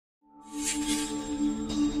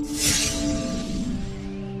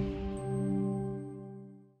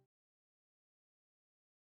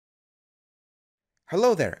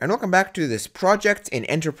Hello there, and welcome back to this Project in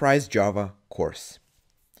Enterprise Java course.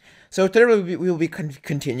 So today we will be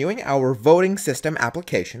continuing our voting system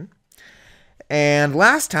application. And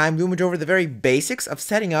last time we went over the very basics of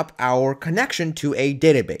setting up our connection to a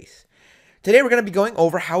database. Today we're going to be going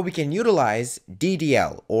over how we can utilize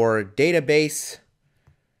DDL, or Database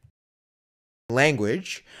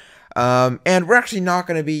Language. And we're actually not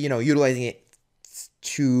going to be, utilizing it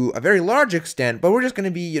to a very large extent, but we're just going to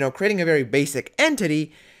be, creating a very basic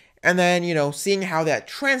entity and then, seeing how that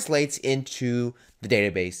translates into the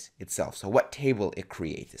database itself. So what table it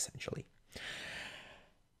creates, essentially.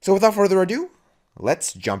 So without further ado,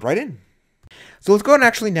 let's jump right in. So let's go and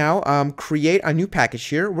actually now create a new package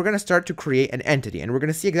here. We're going to start to create an entity, and we're going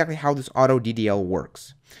to see exactly how this auto DDL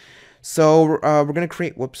works. So we're going to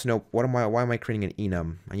create, why am I creating an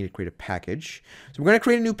enum? I need to create a package. So we're going to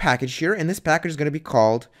create a new package here, and this package is going to be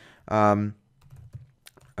called com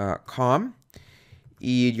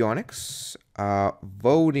Eduonix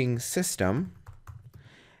voting system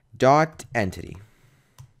dot entity.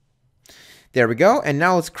 There we go, and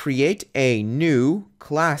now let's create a new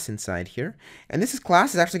class inside here, and this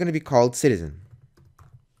class is actually going to be called citizen.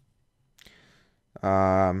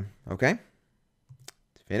 Okay.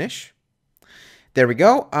 Finish. There we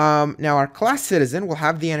go. Now our class citizen will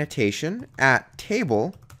have the annotation at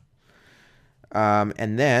table,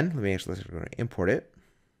 and then let's import it.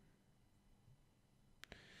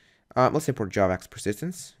 Let's import JavaX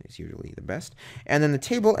persistence. It's usually the best. And then the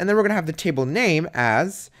table, and then we're going to have the table name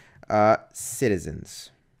as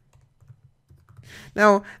citizens.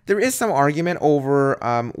 Now there is some argument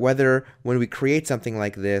over whether when we create something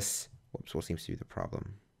like this, what seems to be the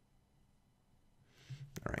problem?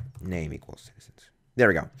 All right, name equals citizens. There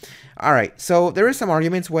we go. All right, so there is some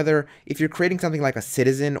arguments whether if you're creating something like a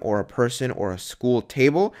citizen or a person or a school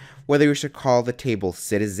table, whether you should call the table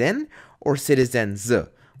citizen or citizens,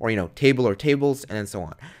 or table or tables, and so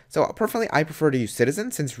on. So personally, I prefer to use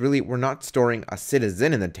citizen, since really we're not storing a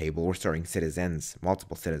citizen in the table, we're storing citizens,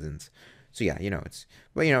 multiple citizens. So yeah,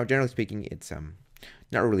 generally speaking, it's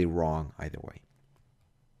not really wrong either way.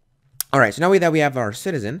 All right, so now that we have our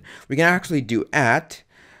citizen, we can actually do at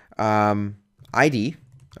ID.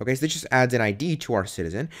 Okay, so this just adds an ID to our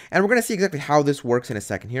citizen, and we're going to see exactly how this works in a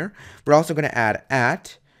second here. We're also going to add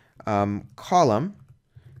at column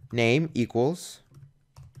name equals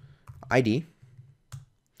ID.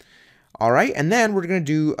 All right, and then we're going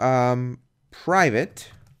to do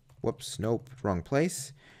private. Whoops, nope, wrong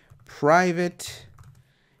place. Private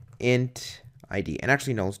int ID. And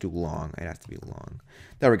actually, no, let's do long. It has to be long.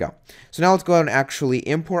 There we go. So now let's go ahead and actually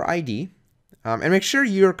import ID. And make sure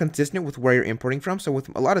you're consistent with where you're importing from. So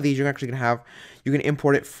with a lot of these, you're actually going to have, you can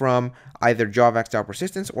import it from either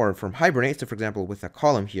javax.persistence or from Hibernate. So for example, with a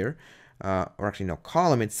column here, or actually no,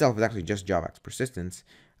 column itself is actually just javax persistence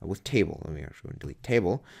with table. Let me actually go and delete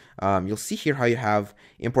table. You'll see here how you have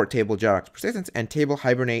import table javax persistence and table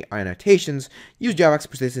Hibernate annotations. Use javax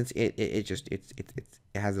persistence. It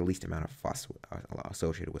has the least amount of fuss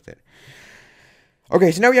associated with it. Okay,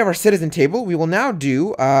 so now we have our citizen table. We will now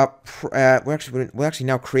do, we'll actually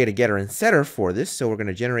now create a getter and setter for this. So we're going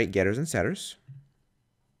to generate getters and setters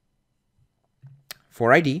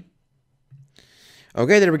for ID.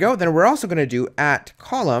 Okay, there we go. Then we're also going to do at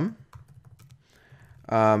column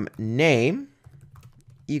name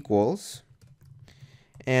equals,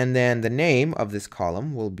 and then the name of this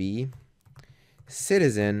column will be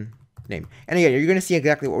citizen name. And again, you're going to see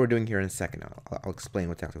exactly what we're doing here in a second. I'll explain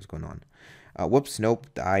what's going on. Whoops, nope,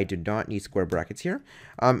 I did not need square brackets here.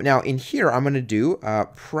 Now in here, I'm going to do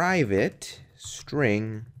private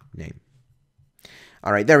string name.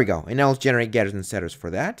 All right, there we go. And now let's generate getters and setters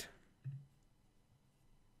for that.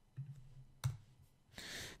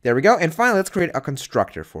 There we go. And finally, let's create a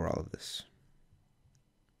constructor for all of this.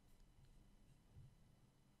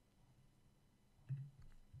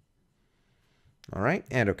 All right,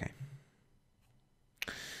 and okay.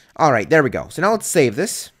 All right, there we go. So now let's save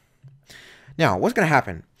this. Now, what's going to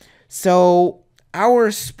happen? So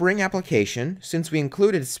our Spring application, since we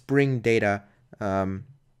included Spring Data, Spring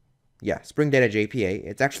Data JPA,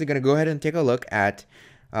 it's actually going to go ahead and take a look at,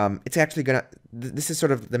 this is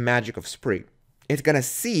sort of the magic of Spring. It's going to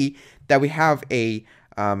see that we have a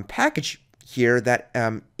package here that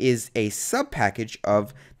is a sub-package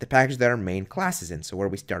of the package that our main class is in, so where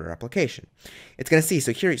we start our application. It's going to see,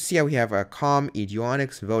 so here you see how we have a com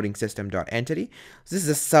Eduonix voting system.entity. So this is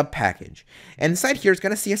a sub-package. And inside here, it's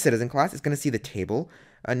going to see a citizen class. It's going to see the table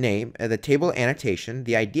name, the table annotation,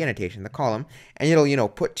 the ID annotation, the column, and it'll,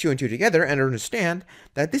 put two and two together and understand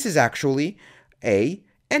that this is actually a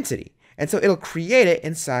entity. And so it'll create it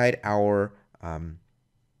inside our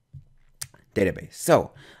database.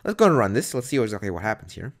 So let's go and run this. Let's see exactly what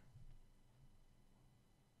happens here.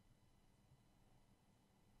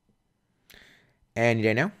 Any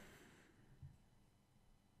day now.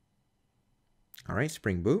 All right,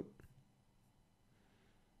 Spring Boot.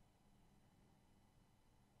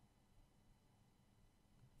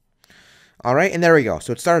 All right, and there we go.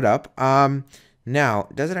 So it started up. Now,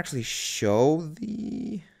 does it actually show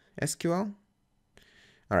the SQL?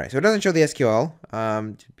 All right, so it doesn't show the SQL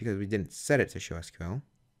because we didn't set it to show SQL.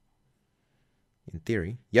 In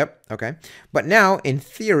theory. Yep, okay. But now, in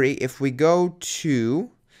theory, if we go to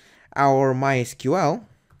our MySQL,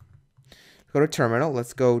 go to terminal,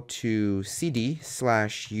 let's go to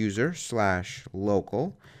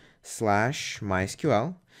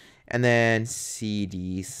cd/user/local/MySQL, and then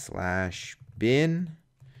cd/bin.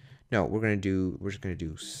 No, we're just gonna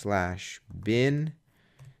do /bin.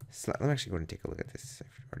 I'm actually going to take a look at this. I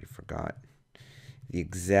already forgot the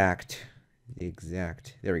exact.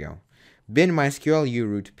 There we go. Bin MySQL u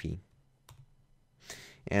root p.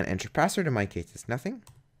 And enter password. In my case, it's nothing.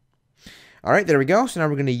 All right, there we go. So now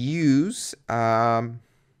we're going to use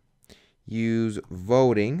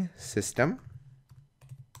voting system.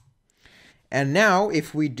 And now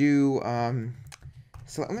if we do,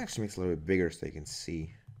 so let me actually make it a little bit bigger so you can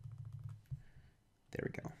see. There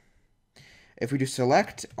we go. If we do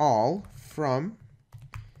select all from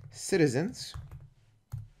citizens,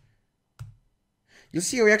 you'll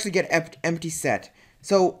see we actually get empty set.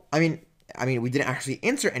 So I mean we didn't actually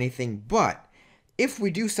insert anything, but if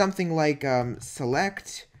we do something like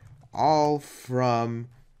select all from,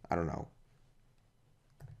 I don't know,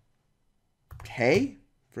 hey,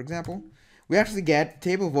 for example, we actually get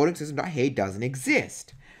table voting system.hey doesn't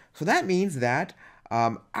exist. So that means that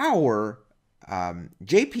our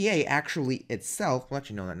JPA actually itself, well,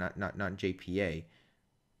 actually no, not JPA,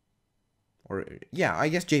 or yeah, I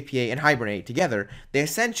guess JPA and Hibernate together, they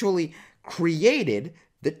essentially created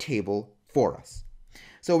the table for us.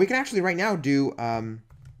 So we can actually right now do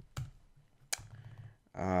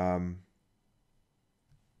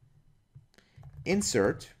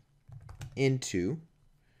insert into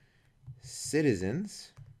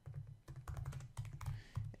citizens,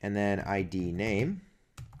 and then ID name,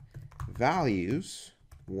 values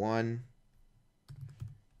 1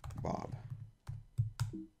 Bob.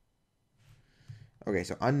 Okay,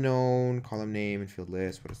 so unknown, column name, and field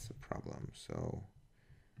list. What is the problem? So,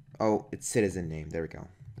 oh, it's citizen name. There we go.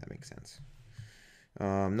 That makes sense.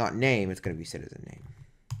 Not name, it's going to be citizen name.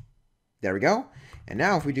 There we go. And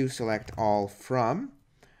now if we do select all from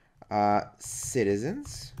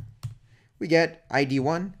citizens, we get ID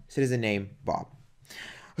 1, citizen name, Bob.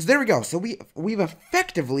 So there we go. So we've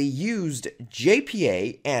effectively used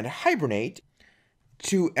JPA and Hibernate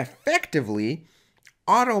to effectively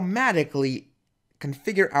automatically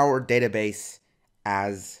configure our database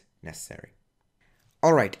as necessary.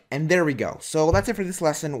 All right, and there we go. So that's it for this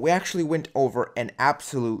lesson. We actually went over an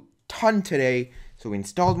absolute ton today. So we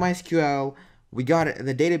installed MySQL, we got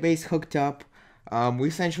the database hooked up, we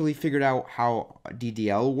essentially figured out how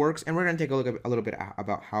DDL works, and we're going to take a look at a little bit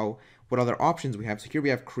about what other options we have. So here we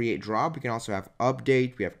have create drop. We can also have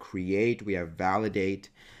update. We have create. We have validate.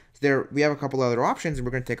 So there we have a couple other options, and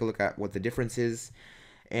we're going to take a look at what the difference is.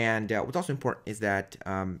 And what's also important is that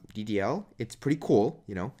DDL, it's pretty cool.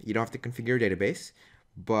 You know, you don't have to configure your database,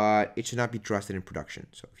 but it should not be trusted in production.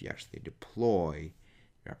 So if you actually deploy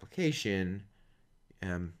your application,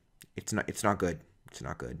 it's not good. It's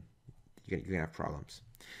not good. You're gonna have problems.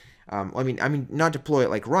 I mean, not deploy it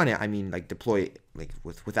like run it. I mean, like deploy it like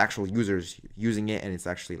with actual users using it, and it's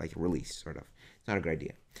actually like released, sort of. It's not a good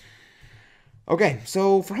idea. Okay,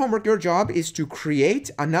 so for homework, your job is to create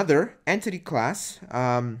another entity class.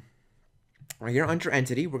 Right here under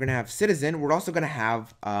entity, we're gonna have citizen. We're also gonna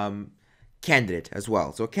have candidate as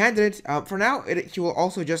well. So candidate, for now, he will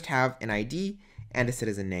also just have an ID and a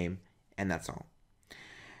citizen name, and that's all.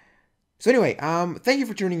 So anyway, thank you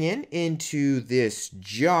for tuning in into this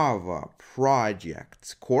Java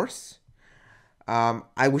project course.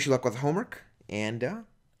 I wish you luck with homework, and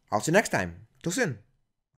I'll see you next time. Till soon.